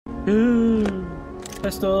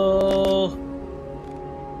Pistol!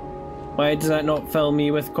 Why does that not fill me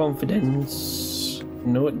with confidence?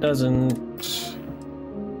 No, it doesn't.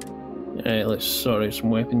 Alright, let's sort out some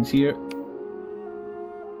weapons here.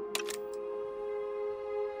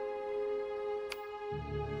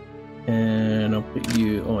 And I'll put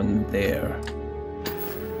you on there.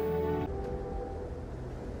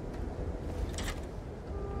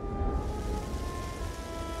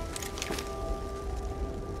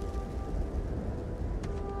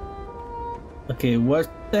 Okay, what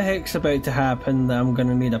the heck's about to happen that I'm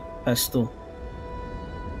gonna need a pistol?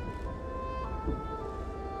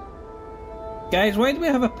 Guys, why do we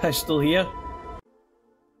have a pistol here?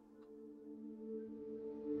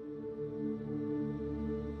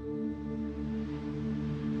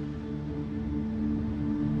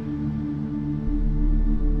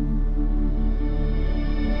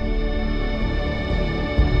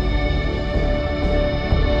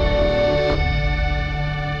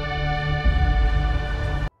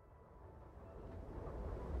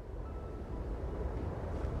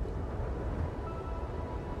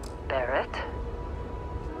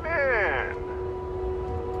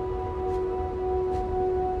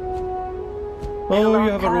 Oh,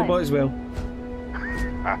 you have a robot as well.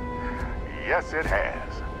 Yes, it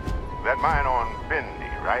has. That mine on Bendy,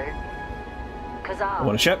 right? I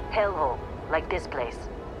want a ship. Hellhole, like this place.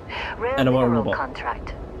 Rare And I want a mineral robot.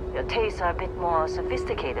 Contract. Your tastes are a bit more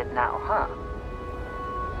sophisticated now, huh?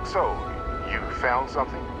 So, you found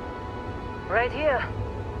something? Right here.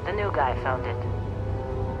 The new guy found it.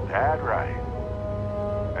 That right.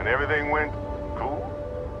 And everything went cool?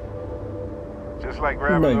 Just like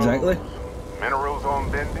grabbing Not exactly. those minerals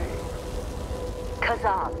on Bendy?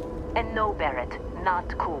 Kazan. And no Barret.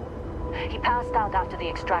 Not cool. He passed out after the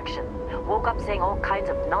extraction. Woke up saying all kinds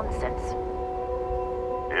of nonsense.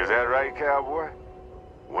 Is that right, cowboy?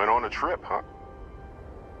 Went on a trip, huh?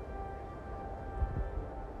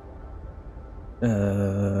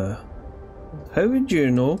 How would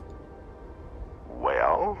you know?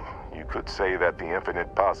 Well, you could say that the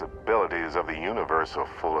infinite possibilities of the universe are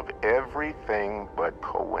full of everything but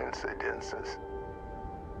coincidences.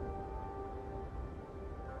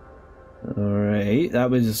 Alright, that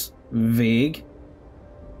was vague.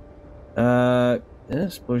 I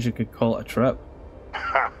suppose you could call it a trip.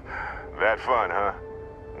 That fun, huh?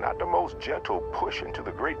 Not the most gentle push into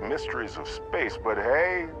the great mysteries of space, but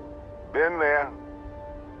hey, been there.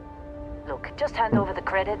 Look, just hand over the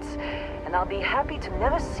credits, and I'll be happy to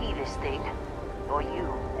never see this thing, or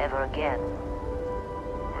you, ever again.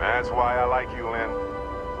 That's why I like you, Lynn.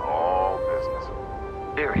 All business.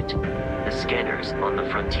 Barret, the scanners on the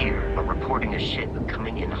frontier are reporting a ship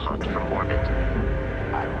coming in hot from orbit.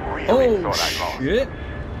 I really thought I lost. Shit!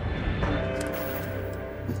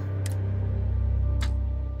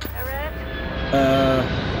 I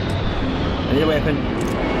need a weapon.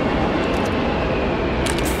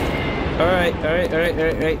 Alright.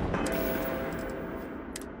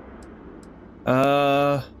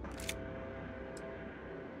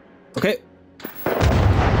 Okay.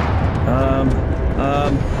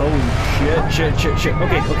 Oh shit.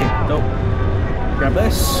 Okay, nope. Grab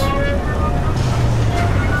this.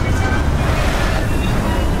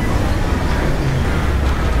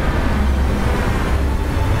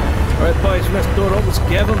 Alright boys, when this door opens,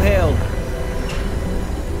 give them hell.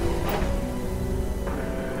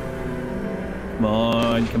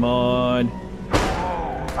 Come on.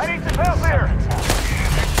 I need some help here.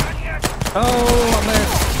 Oh, I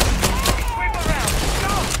missed.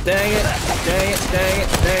 Dang it.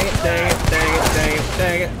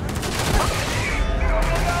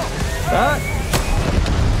 Ah.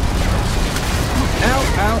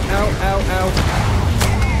 Ow.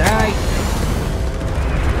 Die.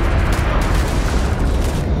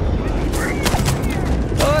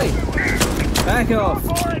 Oi! Back off!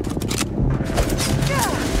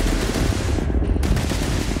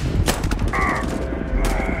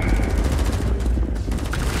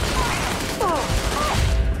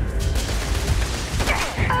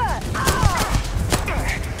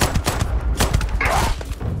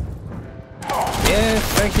 Yes,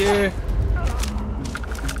 thank you.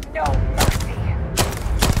 No mercy.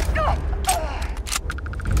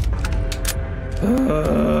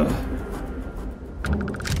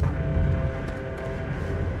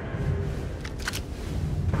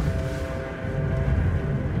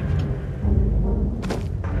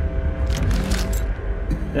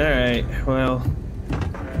 Alright, well,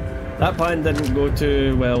 that plan didn't go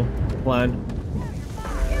too well.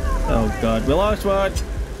 Oh god, we lost one!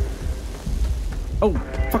 Oh,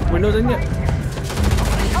 fuck, we're not in yet.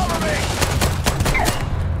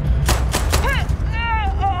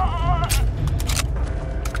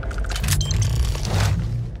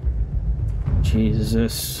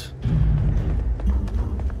 Jesus.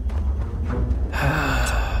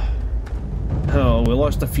 Oh, we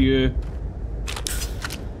lost a few.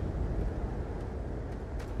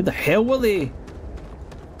 Who the hell were they?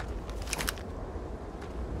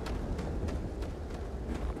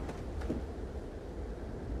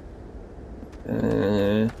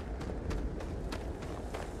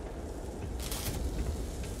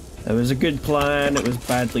 It was a good plan, it was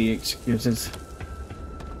badly executed.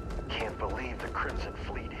 Can't believe the Crimson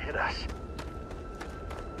Fleet hit us.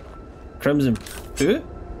 Crimson. Who?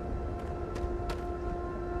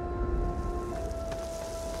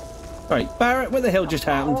 Right, Barret, what the hell just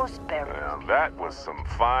happened? Well, that was some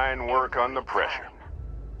fine work under pressure.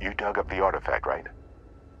 You dug up the artifact, right?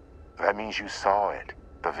 That means you saw it.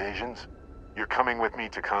 The visions? You're coming with me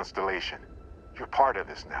to Constellation. You're part of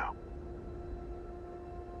this now.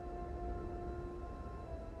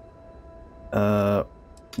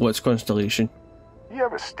 What's Constellation? You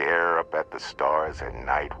ever stare up at the stars at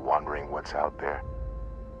night wondering what's out there?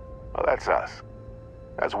 Well, that's us.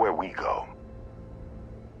 That's where we go.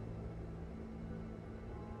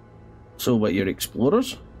 So what, you're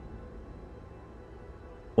explorers?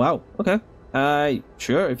 Wow, okay.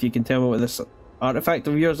 Sure, if you can tell me what this artifact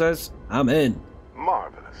of yours is, I'm in.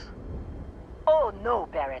 Marvelous. Oh no,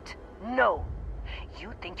 Barret. No.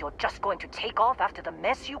 You think you're just going to take off after the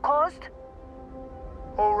mess you caused?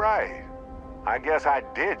 All right. I guess I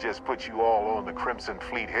did just put you all on the Crimson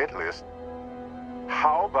Fleet hit list.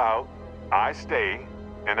 How about I stay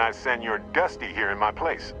and I send your Dusty here in my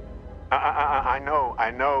place? I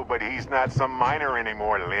know, but he's not some miner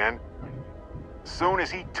anymore, Lynn. Soon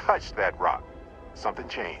as he touched that rock, something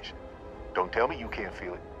changed. Don't tell me you can't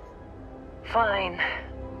feel it. Fine.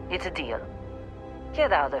 It's a deal.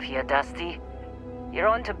 Get out of here, Dusty. You're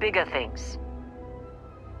on to bigger things.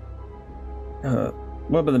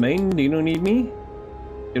 What about the mine? Do you not need me?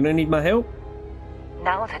 You don't need my help?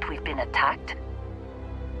 Now that we've been attacked,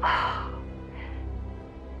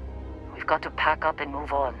 we've got to pack up and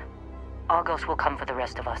move on. Argos will come for the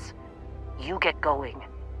rest of us. You get going.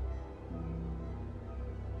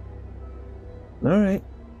 Alright.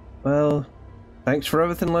 Well, thanks for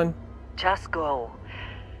everything, Lynn. Just go.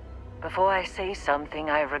 Before I say something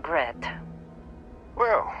I regret.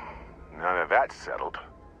 Well, now that that's settled.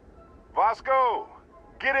 Vasco,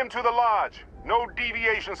 get him to the lodge. No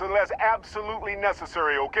deviations unless absolutely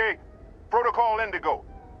necessary, okay? Protocol Indigo.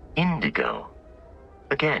 Indigo?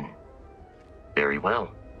 Again? Very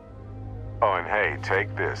well. Oh, and hey,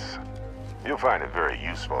 take this. You'll find it very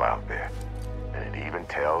useful out there. And it even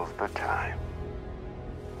tells the time.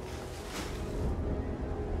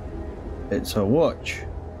 It's a watch.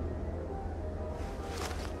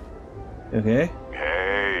 Okay.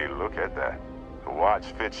 Hey, look at that. The watch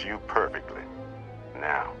fits you perfectly.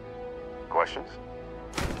 Now, questions?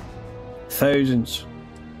 Thousands.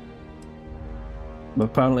 But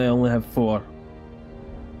apparently I only have 4.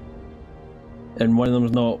 And one of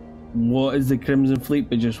them's not what is the Crimson Fleet,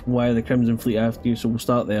 but just why the Crimson Fleet after you, so we'll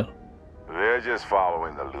start there. They're just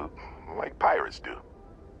following the loot, like pirates do.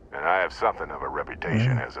 And I have something of a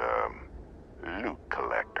reputation as a loot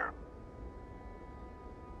collector.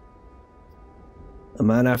 A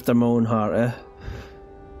man after my own heart, eh?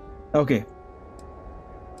 Okay.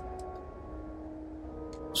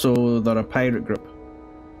 So they're a pirate group.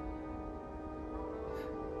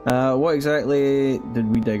 What exactly did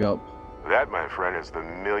we dig up? That, my friend, is the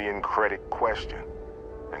million-credit question.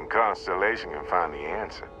 And Constellation can find the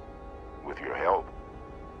answer. With your help.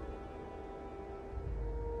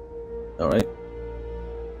 Alright.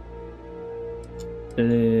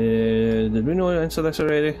 Did we know to answer this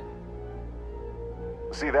already?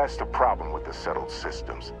 See, that's the problem with the settled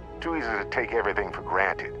systems. Too easy to take everything for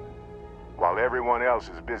granted. While everyone else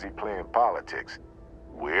is busy playing politics,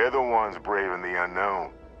 we're the ones braving the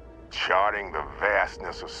unknown, charting the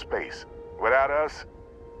vastness of space. Without us,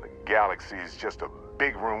 the galaxy is just a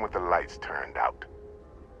big room with the lights turned out.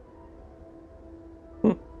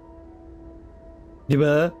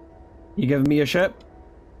 You giving me a ship?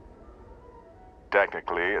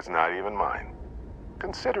 Technically, it's not even mine.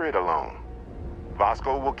 Consider it a loan.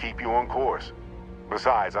 Vasco will keep you on course.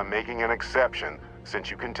 Besides, I'm making an exception since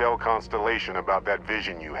you can tell Constellation about that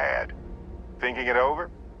vision you had. Thinking it over?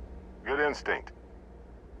 Good instinct.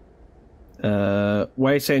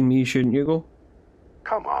 Why send me, shouldn't you go?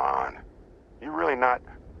 Come on. You're really not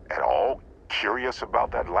at all curious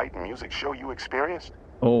about that light and music show you experienced?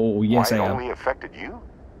 Oh, yes, Why I it am. only affected you?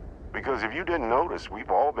 Because if you didn't notice,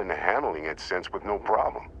 we've all been handling it since with no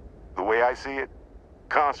problem. The way I see it,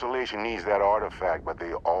 Constellation needs that artifact, but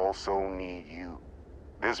they also need you.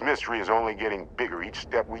 This mystery is only getting bigger each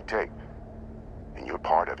step we take. and you're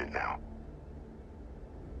part of it now.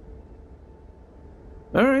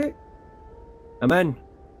 Alright. I'm in.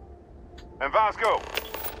 And Vasco,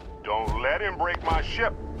 don't let him break my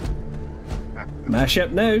ship. My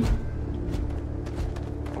ship now.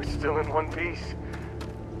 We're still in one piece.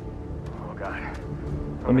 Oh, God.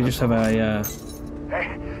 Let me just have a,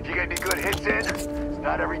 Hey, you get any good hits in? It's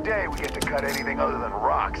not every day we get to cut anything other than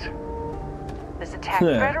rocks. This attack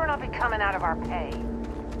better not be coming out of our pay.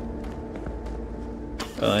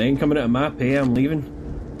 Well, I ain't coming out of my pay, I'm leaving.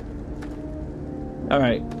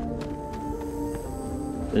 Alright.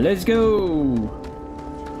 Let's go!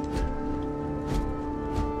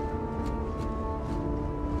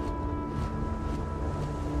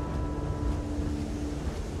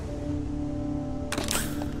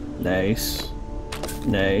 Nice.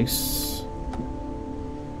 Nice.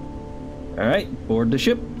 Alright, board the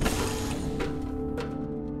ship.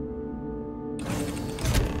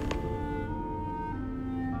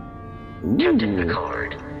 Captain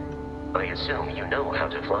Picard, I assume you know how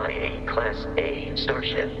to fly a Class A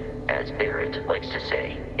starship. As Barret likes to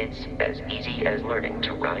say, it's as easy as learning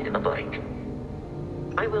to ride a bike.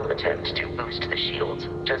 I will attempt to boost the shields,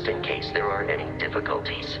 just in case there are any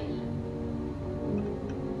difficulties.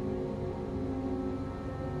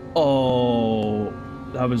 Oh,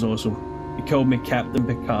 that was awesome. You called me Captain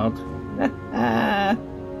Picard.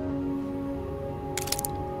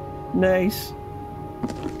 Nice.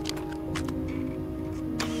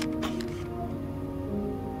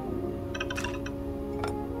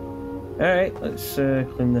 Alright, let's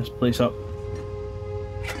clean this place up.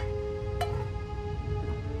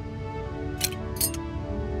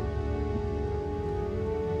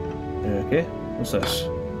 Okay, what's this?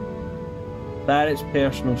 Barret's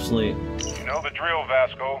personal slate. You know the drill,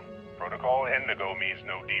 Vasco. Protocol Indigo means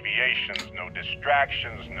no deviations, no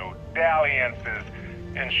distractions, no dalliances,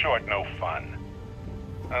 in short, no fun.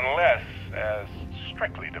 Unless, as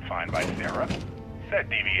strictly defined by Sarah, said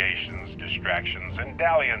deviations, distractions, and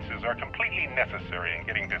dalliances are completely necessary in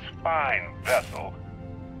getting this fine vessel,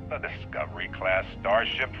 the Discovery-class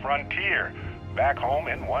Starship Frontier, back home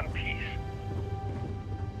in one piece.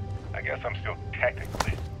 I guess I'm still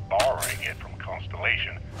technically borrowing it from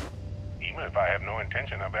Constellation, even if I have no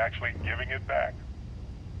intention of actually giving it back.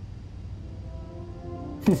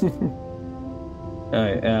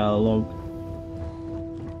 Alright, log.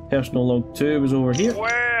 Personal log 2 was over here.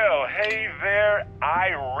 Well, hey there,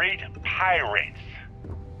 irate pirates.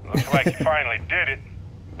 Looks like you finally did it.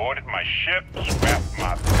 Boarded my ship, scrapped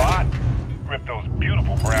my bot, ripped those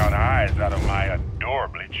beautiful brown eyes out of my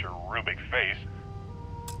adorably cherubic face.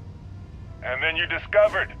 And then you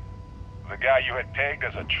discovered the guy you had pegged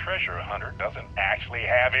as a treasure hunter doesn't actually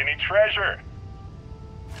have any treasure.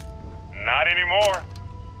 Not anymore.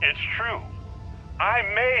 It's true. I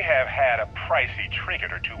may have had a pricey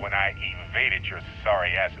trinket or two when I evaded your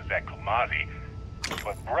sorry asses at Kumazi,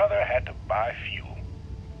 but brother had to buy fuel.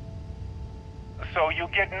 So you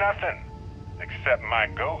get nothing, except my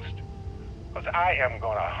ghost, because I am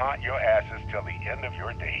gonna haunt your asses till the end of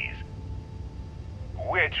your days.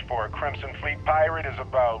 Which, for a Crimson Fleet pirate, is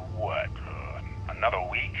about, what, another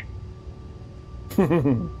week?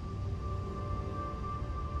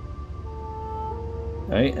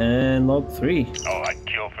 Right, and log 3. Oh, I'd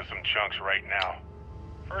kill for some chunks right now.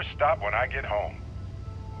 First stop when I get home.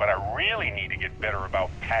 But I really need to get better about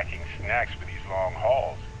packing snacks for these long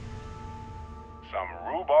hauls. Some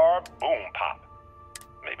rhubarb boom pop.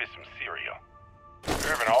 Maybe some cereal.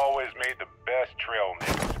 Irvin always made the best trail mix.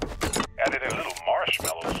 Added in little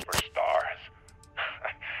marshmallows for stars.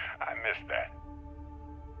 I miss that.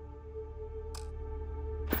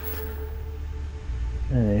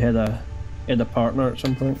 He had a partner at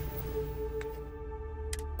some point.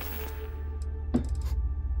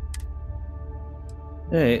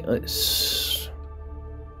 Hey, let's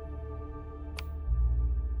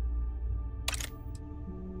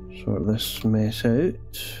sort this mess out.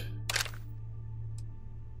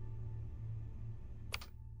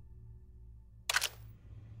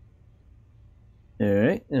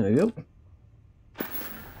 Alright, there we go.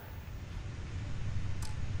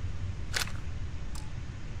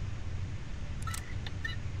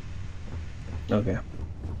 Okay.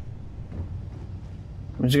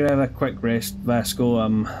 I'm just gonna have a quick rest, Vasco.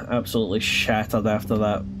 I'm absolutely shattered after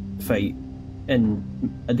that fight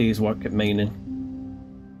in a day's work at mining.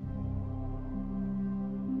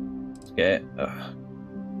 Let's get a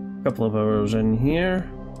couple of hours in here.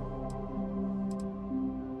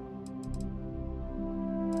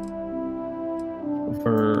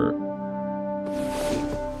 For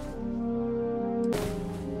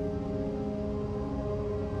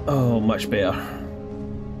oh, much better.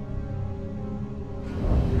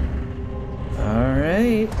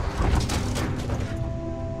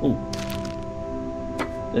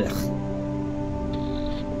 Ugh.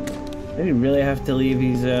 Did he really have to leave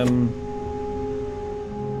his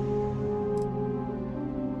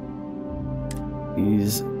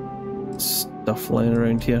stuff lying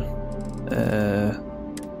around here?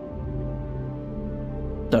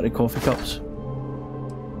 Dirty coffee cups.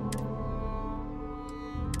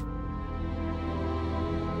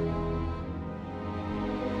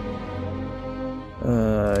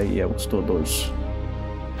 Yeah, we'll store those.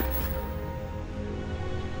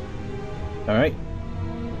 Alright.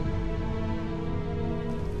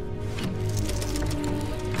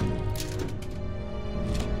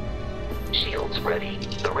 Shields ready.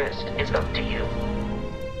 The rest is up to you.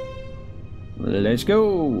 Let's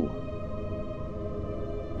go.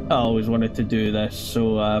 I always wanted to do this,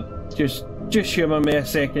 so just humor me a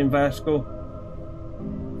second, Vasco.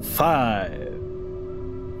 5,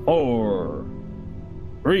 4,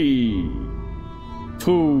 3,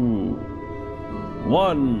 2,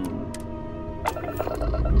 1.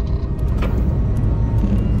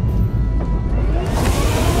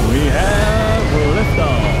 We have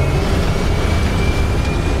liftoff.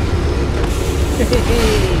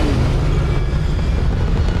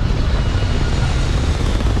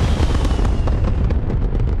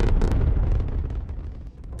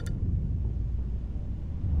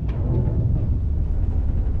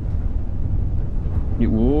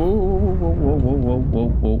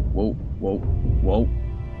 Whoa.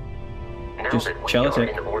 Now Just that we chill a are sec.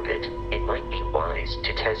 in orbit, it might be wise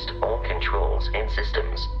to test all controls and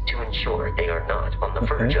systems to ensure they are not on the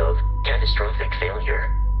verge of catastrophic failure.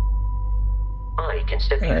 I can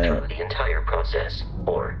step you through the entire process,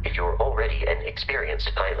 or if you're already an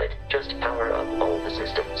experienced pilot, just power up all the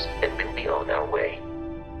systems and we'll be on our way.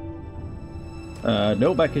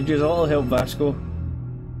 Nope, I could use a little help, Vasco.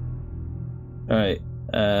 Alright,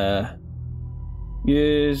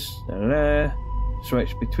 use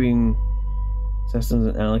switch between systems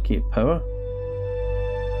and allocate power.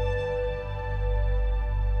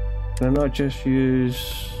 Can I not just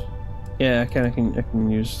use? Yeah, I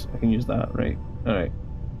can use that, right? Alright.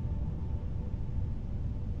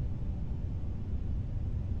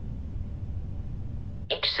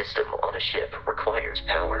 Each system on a ship requires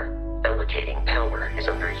power. Allocating power is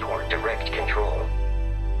under your direct control.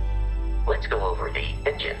 Let's go over the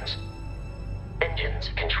engines. Engines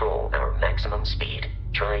control our maximum speed.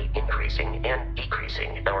 Try increasing and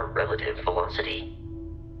decreasing our relative velocity.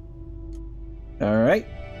 Alright.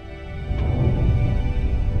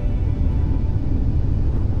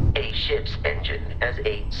 A ship's engine has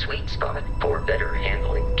a sweet spot for better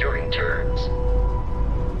handling during turns.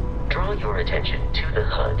 Draw your attention to the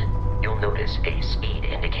HUD. You'll notice a speed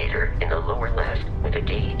indicator in the lower left with a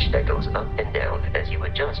gauge that goes up and down as you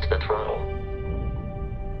adjust the throttle.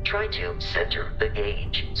 Try to center the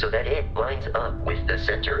gauge so that it lines up with the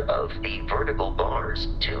center of the vertical bars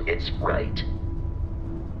to its right.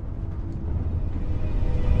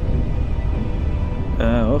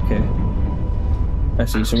 Okay. I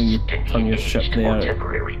see. So when you Can turn be your ship engaged for there.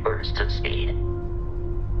 temporary bursts of speed.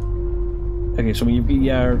 Okay, so when you've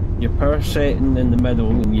got your power setting in the middle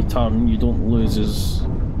and you turn, you don't lose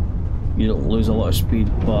a lot of speed.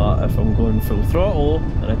 But if I'm going full throttle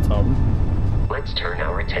and I turn, Let's turn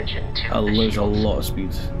our attention to I'll the lose a shields. lot of speed.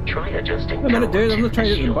 Try adjusting Wait a minute, power dude, I'm to not trying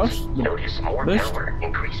the to do the shields. burst. Notice more Boost. power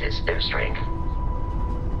increases their strength.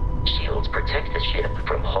 Shields protect the ship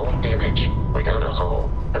from hull damage. Without a hull,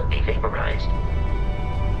 it'll be vaporized.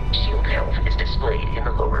 Shield health is displayed in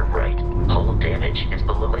the lower right. Hull damage is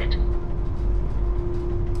below it.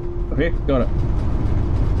 Okay, got it.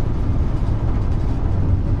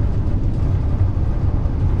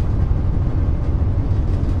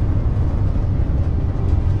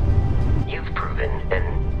 You've proven an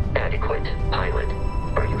adequate pilot.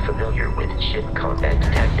 Are you familiar with ship combat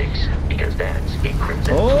tactics? Because that's a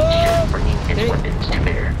Crimson Fleet ship bringing its weapons to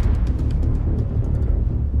bear.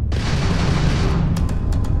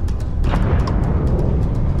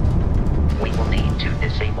 We will need to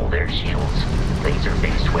disable their shields.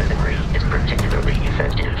 Laser-based weaponry is particularly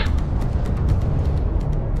effective.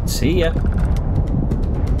 See ya.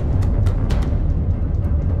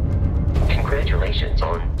 Congratulations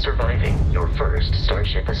on surviving your first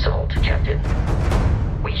Starship assault, Captain.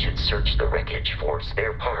 We should search the wreckage for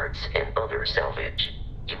spare parts and other salvage.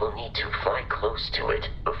 You will need to fly close to it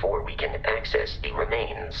before we can access the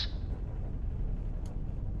remains.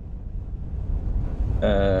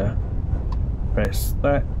 Press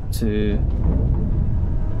that to...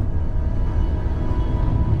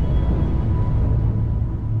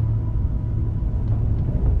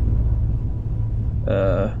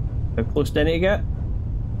 how close did it get?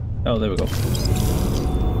 Oh, there we go.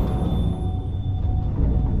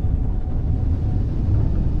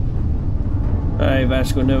 Aye,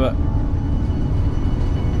 Vasco, never.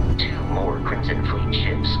 2 more Crimson Fleet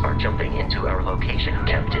ships are jumping into our location,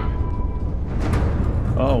 Captain.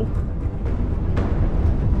 Oh.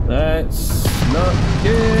 That's not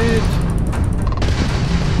good.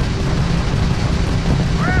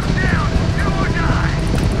 Grab down, do or die.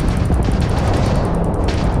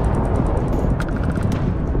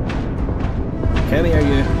 Come here,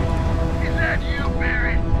 you. Is that you,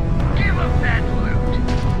 Barret? Give up that loot.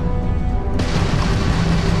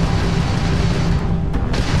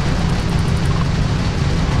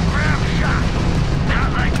 Grab shot. Not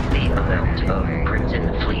like The amount of Crimson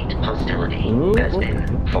Fleet hostility has been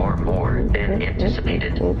far more than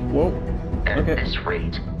anticipated. Whoa. At Okay. this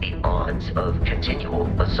rate, the odds of continual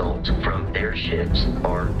assault from their ships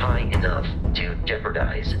are high enough to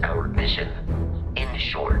jeopardize our mission. In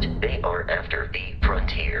short, they are after the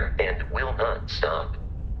frontier and will not stop.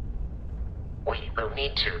 We will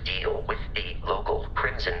need to deal with the local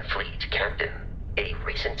Crimson Fleet captain. A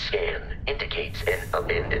recent scan indicates an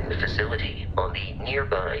abandoned facility on the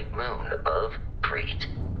nearby moon of Kreet,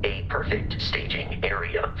 a perfect staging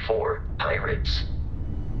area for pirates.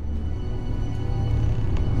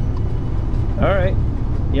 Alright.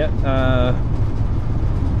 Yeah,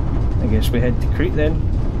 I guess we head to Kreet then.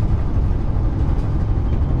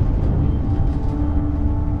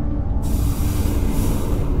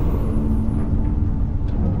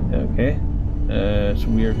 Okay. So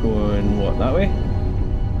we're going, what, that way?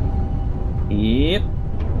 Yep.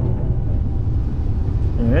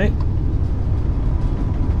 Alright.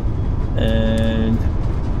 And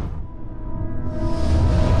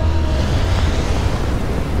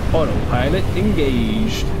autopilot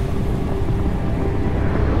engaged.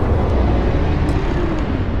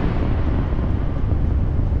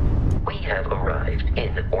 We have arrived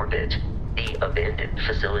in orbit. The abandoned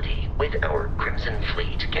facility with our Crimson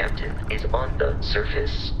Fleet captain is on the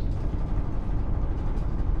surface.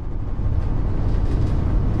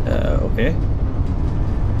 Okay.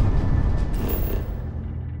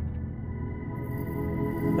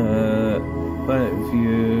 Planet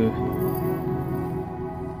view.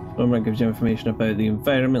 Stormlight gives you information about the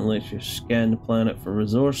environment, lets you scan the planet for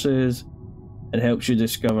resources, and helps you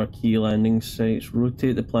discover key landing sites.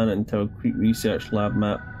 Rotate the planet until a Kreet research lab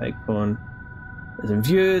map icon is in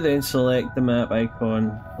view, then select the map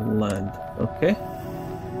icon and land. Okay.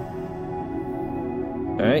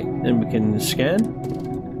 Alright, then we can scan.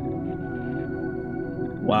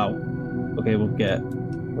 Wow. Okay, we'll get,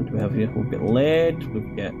 what do we have here? We've got lead,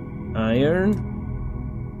 we've got iron,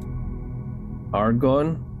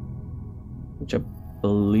 argon, which I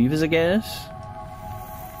believe is a gas,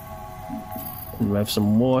 and we have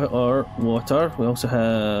some water. We also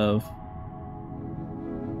have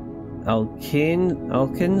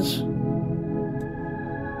alkins.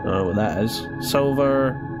 I don't know what that is.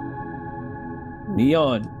 Silver,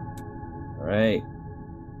 neon. Alright.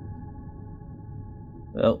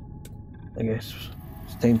 Well, I guess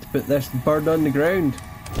it's time to put this bird on the ground.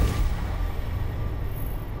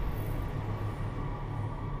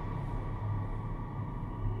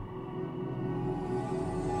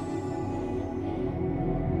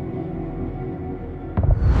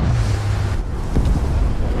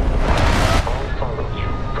 I'll follow you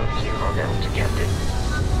from here on out, Captain.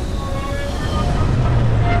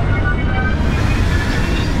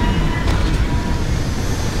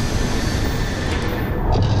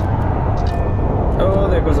 Oh,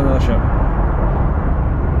 there goes another ship.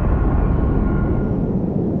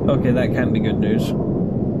 Okay, that can't be good news.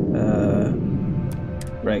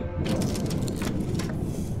 Right.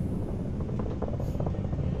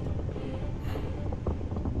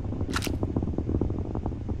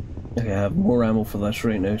 Okay, I have more ammo for this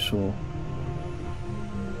right now, so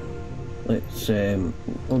let's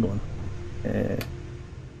hold on.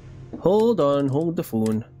 Hold the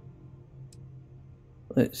phone.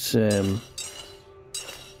 Let's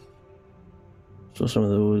so some of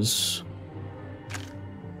those.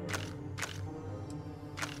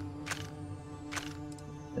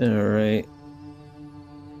 Alright.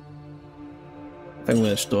 I think I'm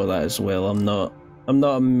gonna store that as well. I'm not a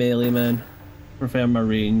melee man. I prefer my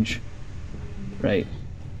range. Right.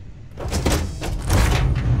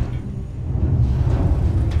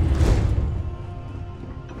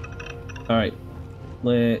 Alright.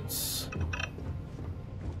 Let's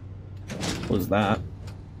close that.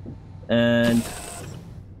 And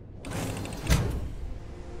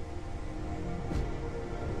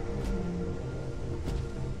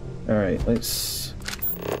alright, let's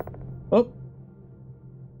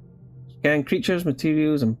scan creatures,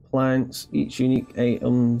 materials, and plants. Each unique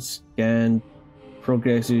item scanned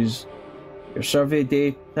progresses Your survey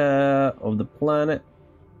data of the planet.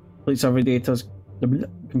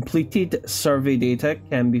 Completed survey data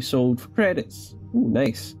can be sold for credits. Ooh,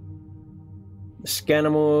 nice. The scanner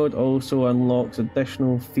mode also unlocks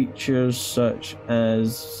additional features such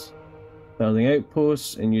as building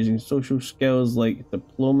outposts and using social skills like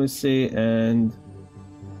diplomacy and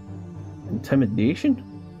intimidation.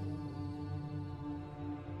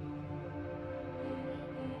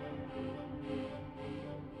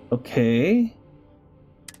 Okay.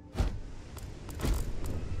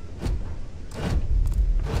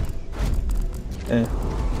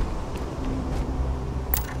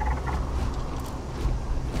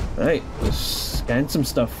 Right, let's scan some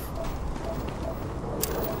stuff.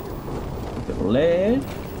 We've got lead.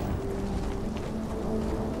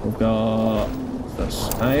 We've got this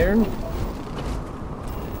iron.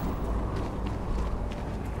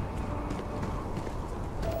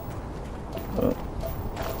 Oh.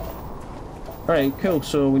 Alright, cool.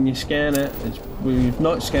 So when you scan it, when you've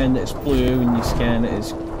not scanned it, it's blue. When you scan it,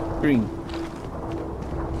 it's green.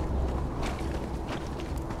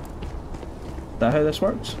 Is that how this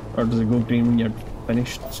works? Or does it go green when you're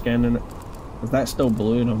finished scanning it? Because that's still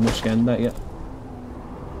blue and I've not scanned that yet.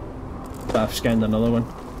 But I've scanned another one.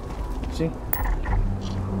 See?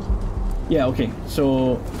 Yeah, okay.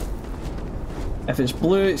 So if it's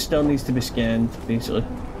blue, it still needs to be scanned, basically.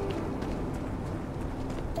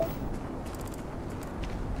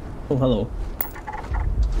 Oh, hello.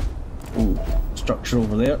 Ooh, structure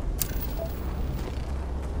over there.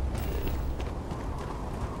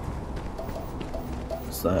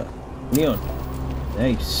 What's that? Neon.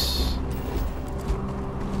 Nice.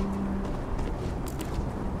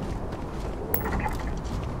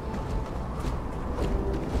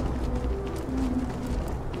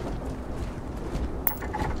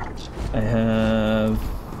 I have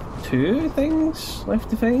 2 things left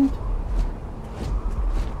to find.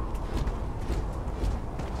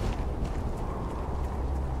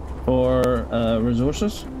 For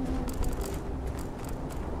resources.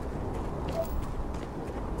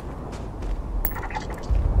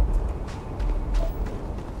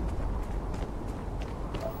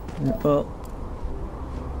 Well,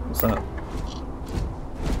 what's that?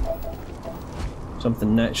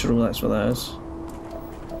 Something natural, that's what that is.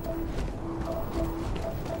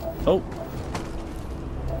 Oh!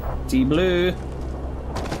 Tea blue!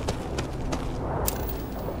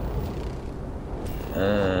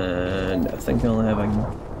 And I think I only have a...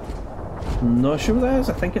 I'm not sure what that is,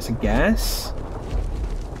 I think it's a gas.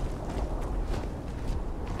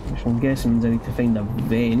 Which I'm guessing means I need to find a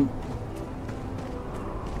vent.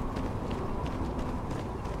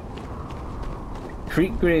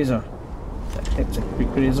 Creek grazer. I think it's a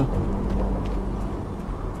creek grazer.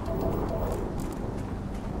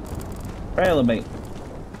 Trilobite.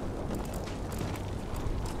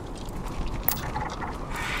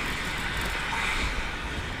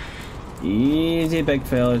 Easy big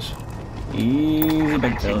fellas. Easy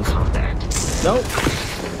big fellas. Nope.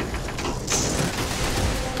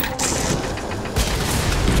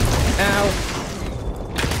 Ow.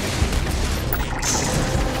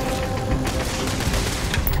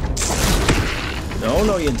 No,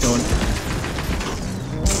 no, you don't.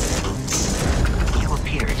 You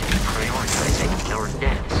appear to be prioritizing your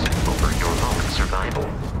deaths over your own survival.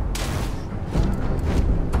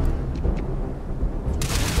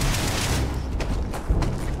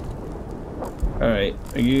 Alright,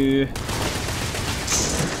 are you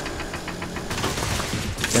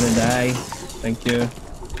gonna die? Thank you.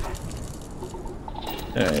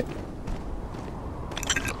 Alright.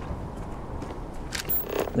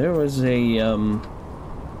 There was a,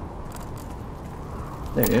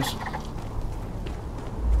 there it is.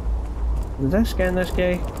 Did I scan this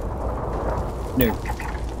guy? No.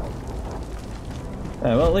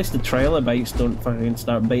 Well, at least the trilobites don't fucking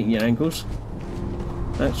start biting your ankles.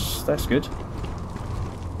 That's good.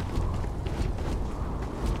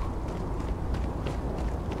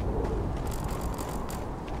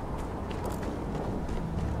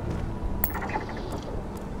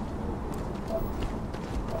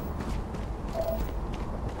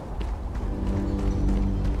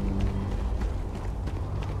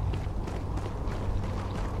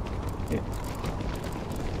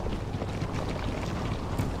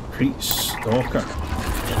 Kreet stalker.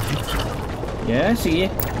 Yeah, I see you.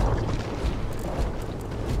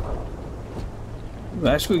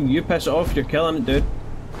 That's good. You piss it off. You're killing it, dude.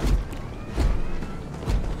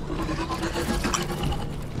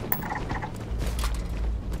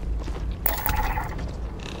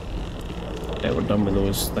 Yeah, we're done with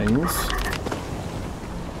those things.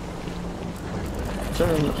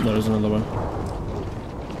 There is another one.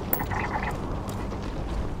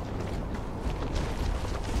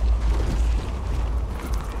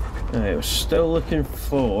 Alright, we're still looking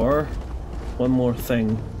for one more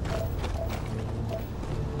thing.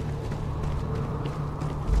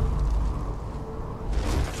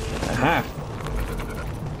 Aha!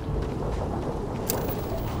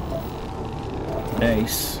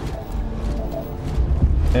 Nice.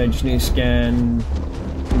 I just need to scan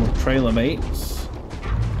more trilobites.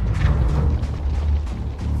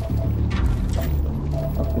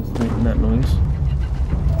 What the fuck is making that noise?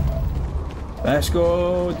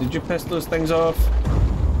 Vasco, did you piss those things off?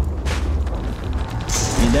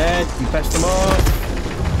 You did? You pissed them off?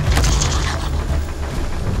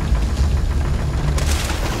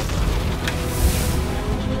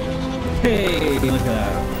 Hey, look at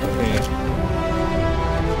that. Okay.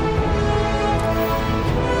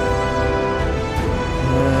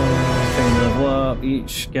 Level up.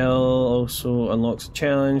 Each skill also unlocks a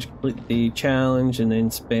challenge. Complete the challenge and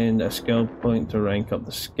then spend a skill point to rank up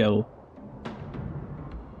the skill.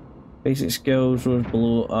 Basic skills rows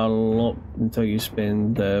below are locked until you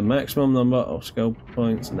spend the maximum number of skill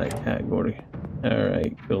points in that category.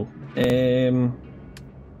 Alright, cool.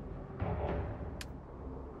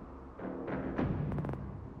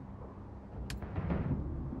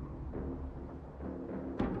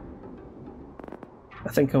 I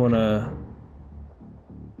think I want to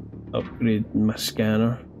upgrade my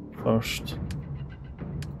scanner first.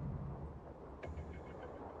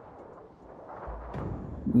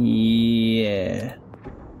 Yeah.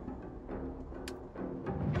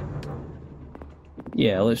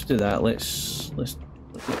 Yeah, let's do that. Let's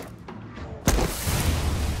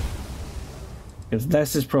because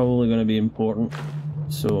this is probably going to be important.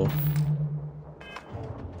 So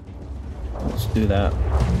let's do that.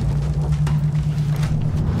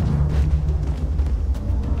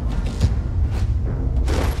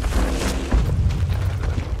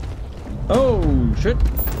 Oh shit.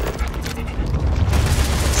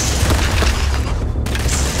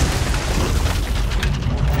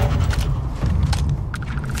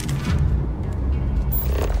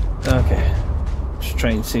 Okay, let's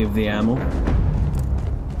try and save the ammo.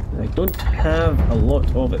 I don't have a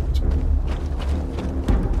lot of it.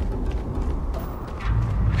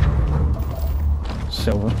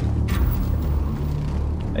 Silver.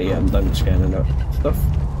 Yeah, I'm done scanning out stuff.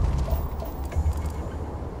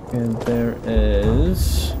 And there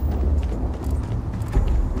is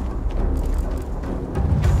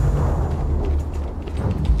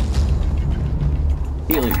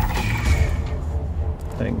healing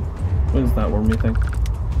thing. What is that wormy thing?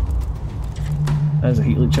 Has a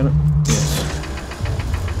heat leech in it? Yes.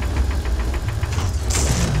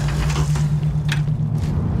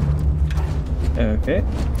 Okay.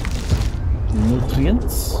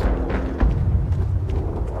 Nutrients.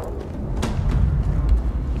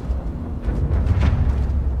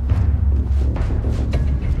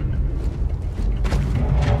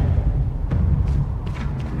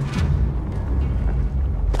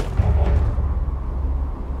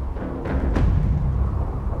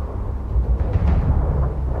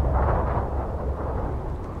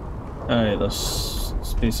 Alright, there's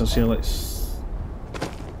spacers here.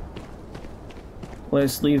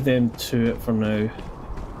 Let's leave them to it for now.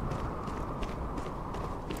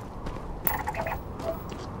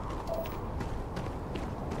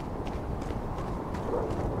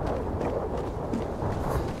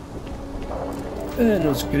 And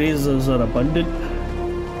those grazers are abundant.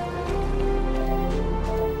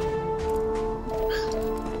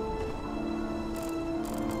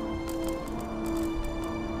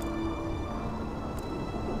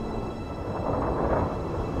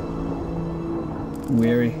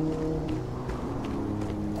 Weary.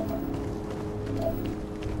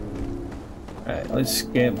 Right, let's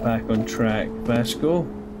get back on track. Vasco.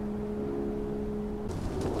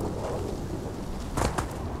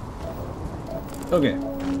 Okay.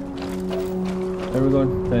 Where are we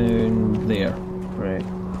going? Down there. Right.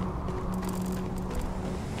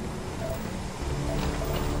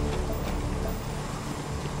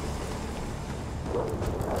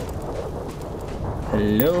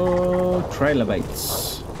 Hello,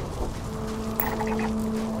 trilobites.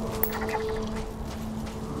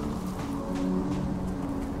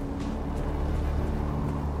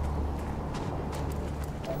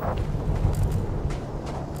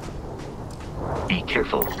 Be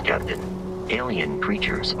careful, Captain. Alien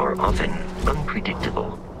creatures are often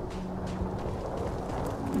unpredictable.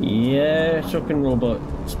 Yeah, so can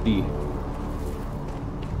robots be.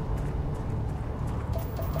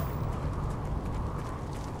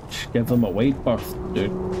 Give them a wide berth,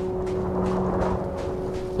 dude.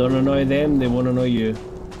 Don't annoy them, they won't annoy you.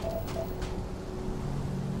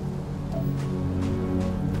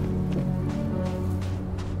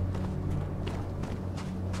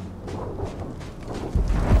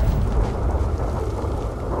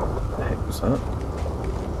 that?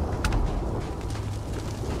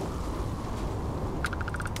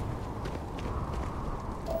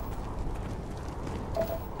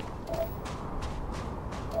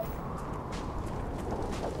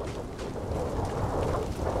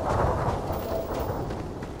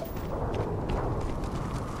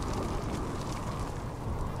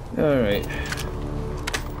 All right.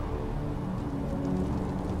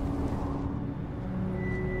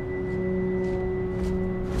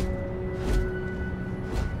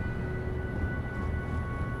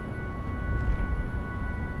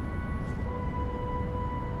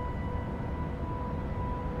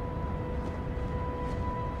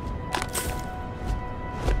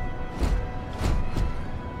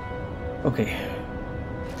 Okay.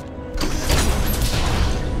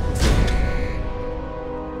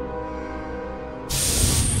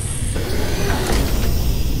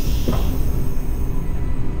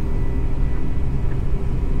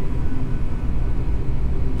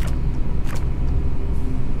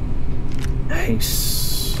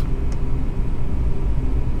 Nice.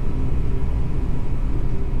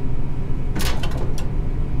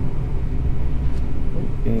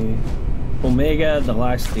 Okay. Omega, the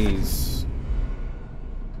last days.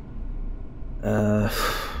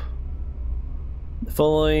 The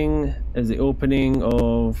following is the opening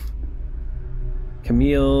of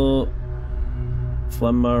Camille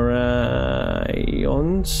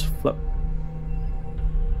Flammarions.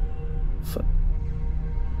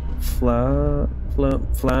 Flammarians.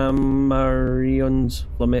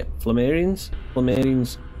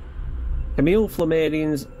 Camille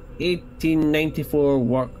Flammarions, 1894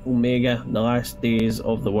 work Omega, the last days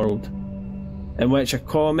of the world, in which a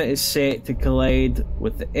comet is set to collide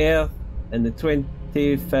with the Earth in the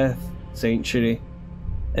 25th century,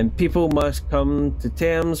 and people must come to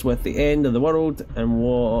terms with the end of the world and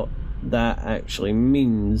what that actually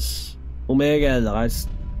means. Omega, the last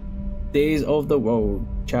days of the world,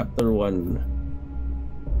 Chapter 1.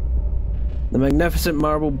 The magnificent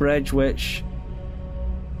marble bridge which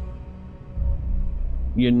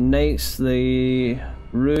unites the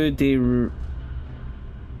Rudirins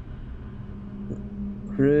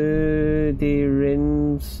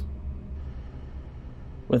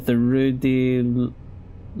with the Rue de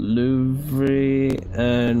Louvre,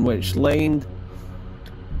 and which lined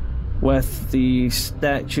with the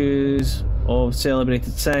statues of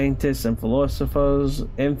celebrated scientists and philosophers,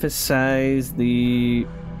 emphasize the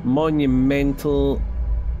monumental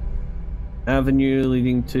avenue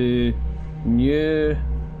leading to New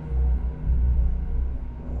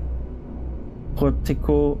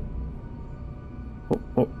Portico,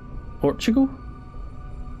 Portugal?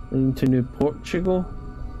 Leading to New Portugal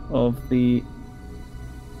of the...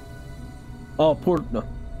 Oh, no,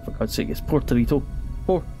 for God's sake, it's Puerto Rico.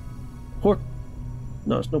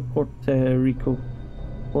 No, it's not Puerto Rico.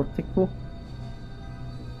 Portico?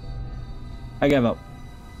 I give up.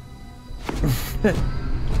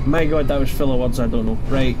 My God, that was full of words I don't know.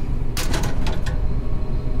 Right.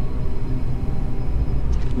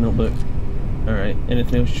 Notebook. Alright,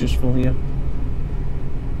 anything else useful here?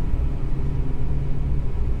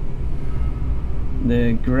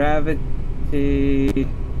 The gravity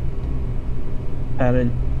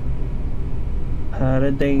paradigm.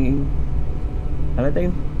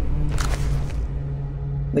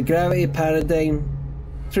 The gravity paradigm.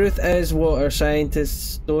 Truth is, what our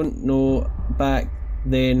scientists don't know back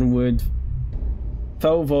then would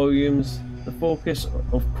fill volumes. The focus,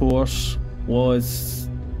 of course, was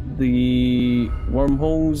the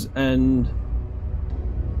wormholes and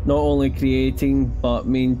not only creating but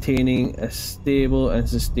maintaining a stable and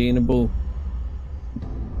sustainable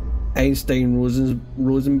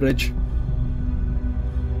Einstein-Rosen bridge.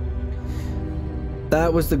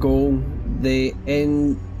 That was the goal, the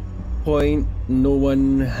end point no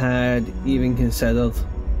one had even considered.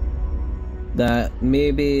 That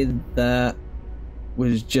maybe that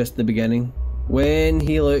was just the beginning. When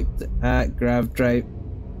we look at grav drive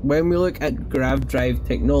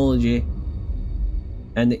technology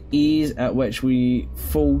and the ease at which we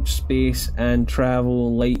fold space and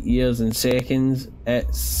travel light years in seconds,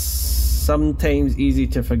 it's sometimes easy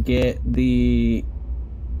to forget the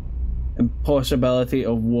impossibility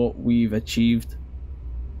of what we've achieved.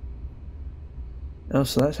 Oh,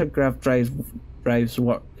 so that's how grav drives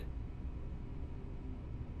work.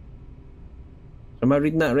 Am I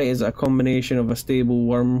reading that right? Is it a combination of a stable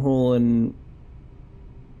wormhole and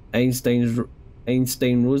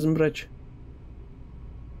Einstein-Rosen bridge?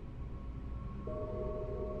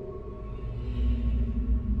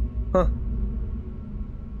 Huh.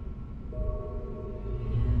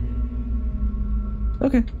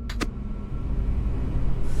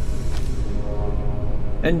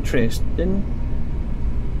 Interesting.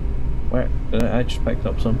 Where? I just picked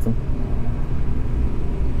up something.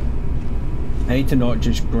 I need to not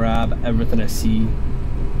just grab everything I see.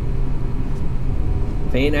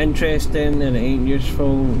 If it ain't interesting and it ain't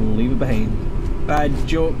useful, leave it behind. Bad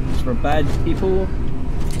jokes for bad people.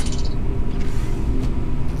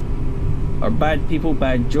 Or bad people,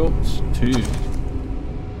 bad jokes too.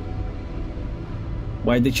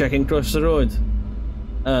 Why'd the chicken cross the road?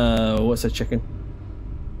 What's a chicken?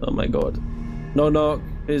 Oh my god. No knock,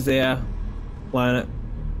 who's there? Planet.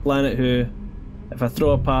 Planet who? If I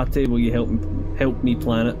throw a party, will you help me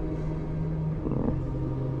planet?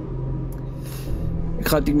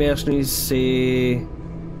 Eclectic mercenaries say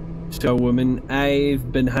to a woman,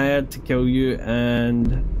 I've been hired to kill you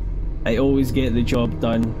and I always get the job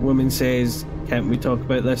done. Woman says, can't we talk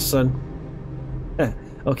about this, son?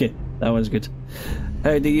 Okay, that one's good.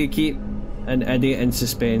 How do you keep an idiot in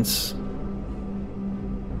suspense?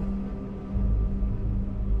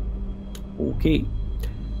 Okay.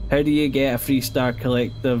 How do you get a 3-star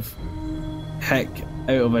collective hick out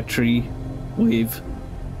of a tree? Wave.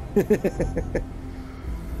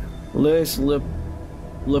 Lewis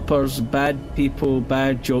Looper's Bad People,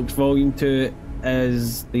 Bad Jokes Volume 2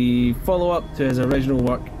 is the follow-up to his original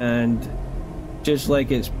work, and just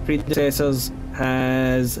like its predecessors,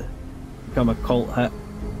 has become a cult hit.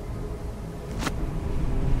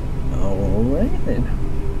 Alright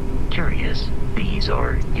then. Curious. These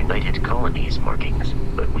are United Colonies markings,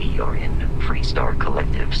 but we are in Freestar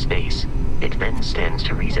Collective space. It then stands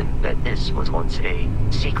to reason that this was once a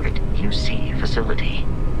secret UC facility.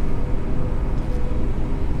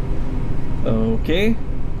 Okay.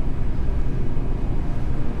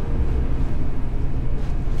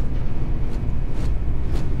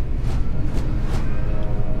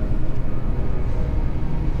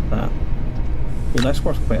 That. Well, that's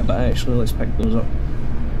worth quite a bit actually. Let's pick those up.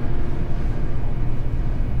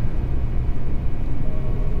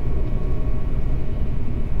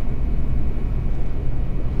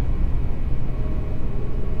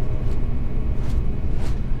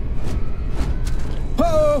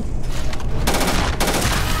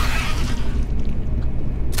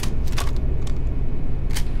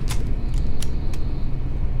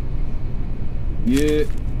 You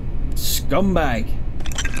scumbag.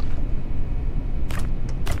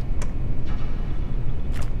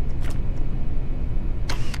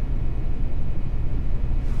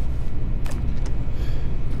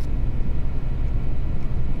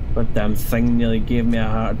 That damn thing nearly gave me a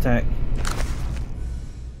heart attack.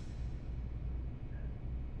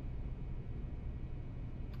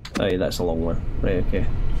 Oh yeah, that's a long one. Right, okay.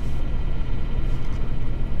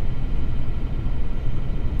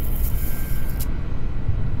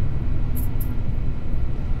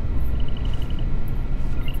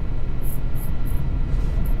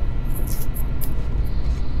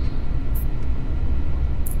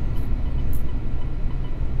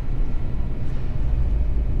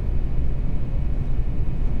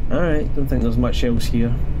 Alright, don't think there's much else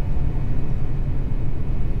here.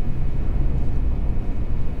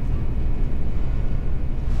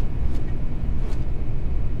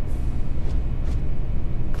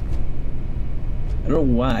 I don't know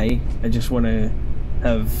why, I just want to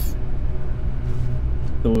have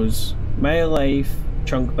those my life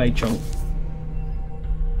chunk by chunk.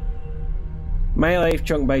 My life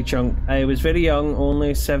chunk by chunk. I was very young,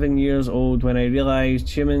 only 7 years old, when I realised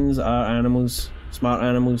humans are animals. Smart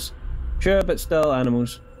animals. Sure, but still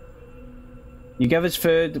animals. You give us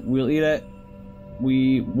food, we'll eat it.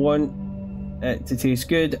 We want it to taste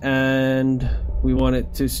good, and we want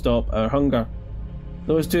it to stop our hunger.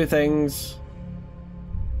 Those two things,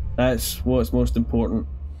 that's what's most important.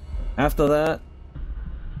 After that,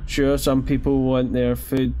 sure, some people want their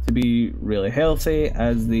food to be really healthy,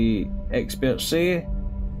 as the experts say,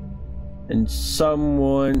 and some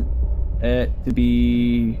want it to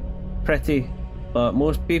be pretty. But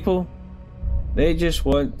most people, they just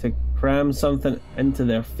want to cram something into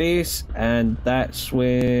their face, and that's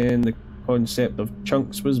when the concept of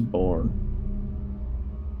chunks was born.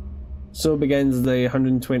 So begins the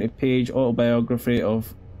 120-page autobiography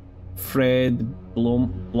of Fred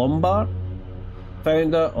Blombar,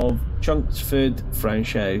 founder of Chunks Food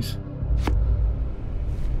franchise.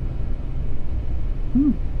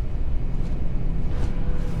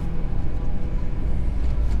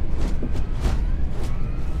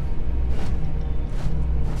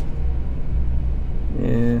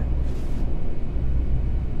 Yeah.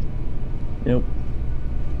 Nope.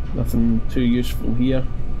 Nothing too useful here.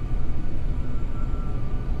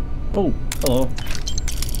 Oh, hello.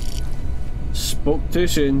 Spoke too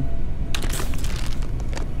soon.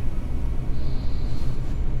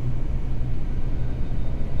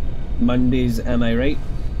 Mondays, am I right?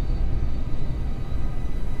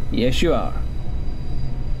 Yes, you are.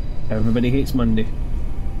 Everybody hates Monday.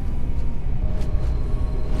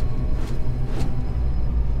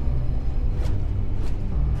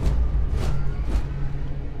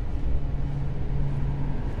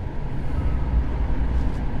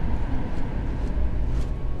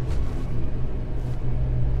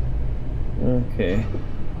 Okay.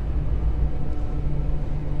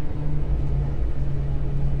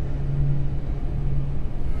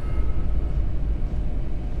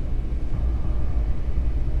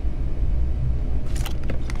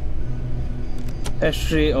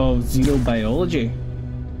 History of xenobiology.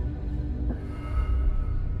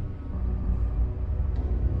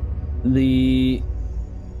 The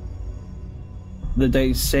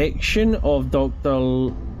dissection of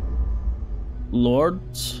Dr.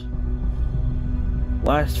 Lord's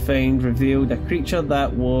last find revealed a creature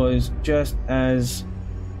that was just as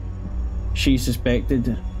she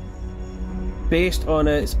suspected. Based on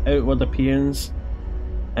its outward appearance,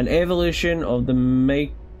 an evolution of the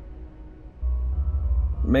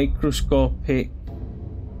microscopic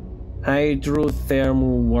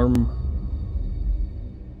hydrothermal worm.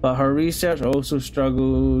 But her research also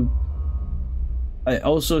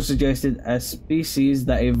suggested a species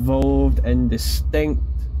that evolved in distinct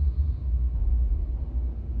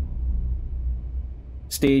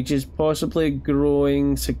stages, possibly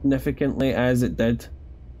growing significantly as it did.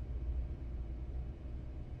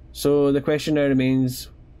 So the question now remains,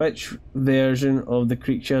 which version of the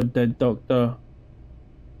creature did Dr.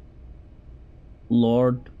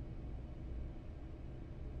 Lord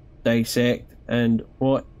dissect, and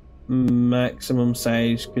what maximum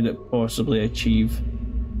size could it possibly achieve?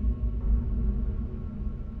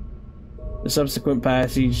 The subsequent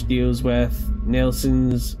passage deals with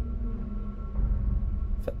Nelson's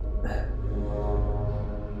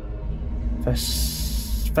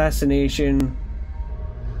fascination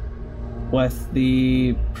with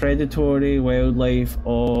the predatory wildlife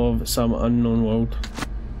of some unknown world.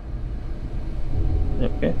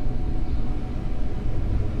 Okay.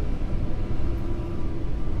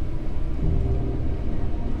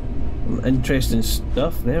 Interesting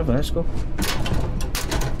stuff there, Vasco.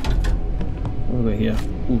 What about here?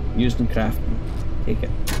 Ooh, used in crafting. Take it.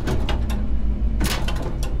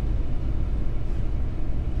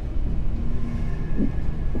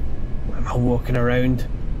 Why am I walking around?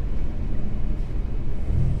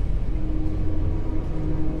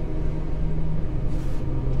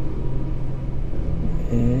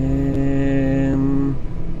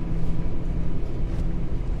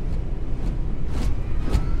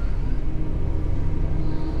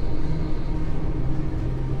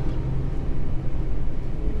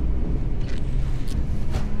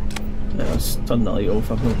 Let's turn the light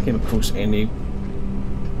off. I've not came across any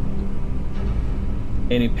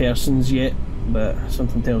persons yet, but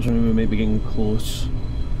something tells me we might be getting close.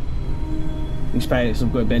 These pirates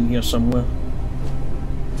have got to be in here somewhere.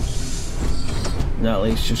 And that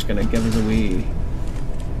light's just gonna give us away.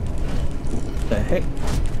 What the heck?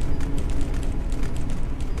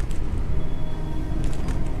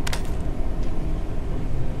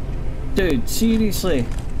 Dude, seriously?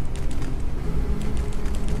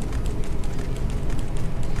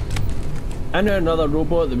 I know another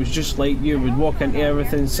robot that was just like you, would walk into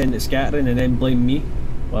everything, send it scattering, and then blame me.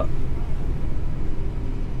 What?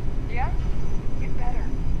 Yeah? You'd better.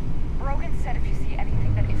 Brogan said if you see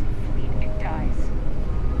anything that isn't fleet, it dies.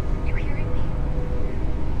 You hearing me?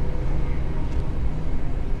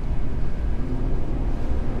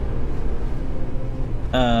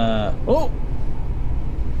 Oh!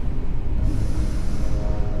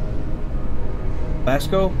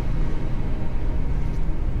 Vasco?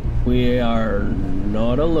 We are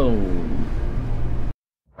not alone.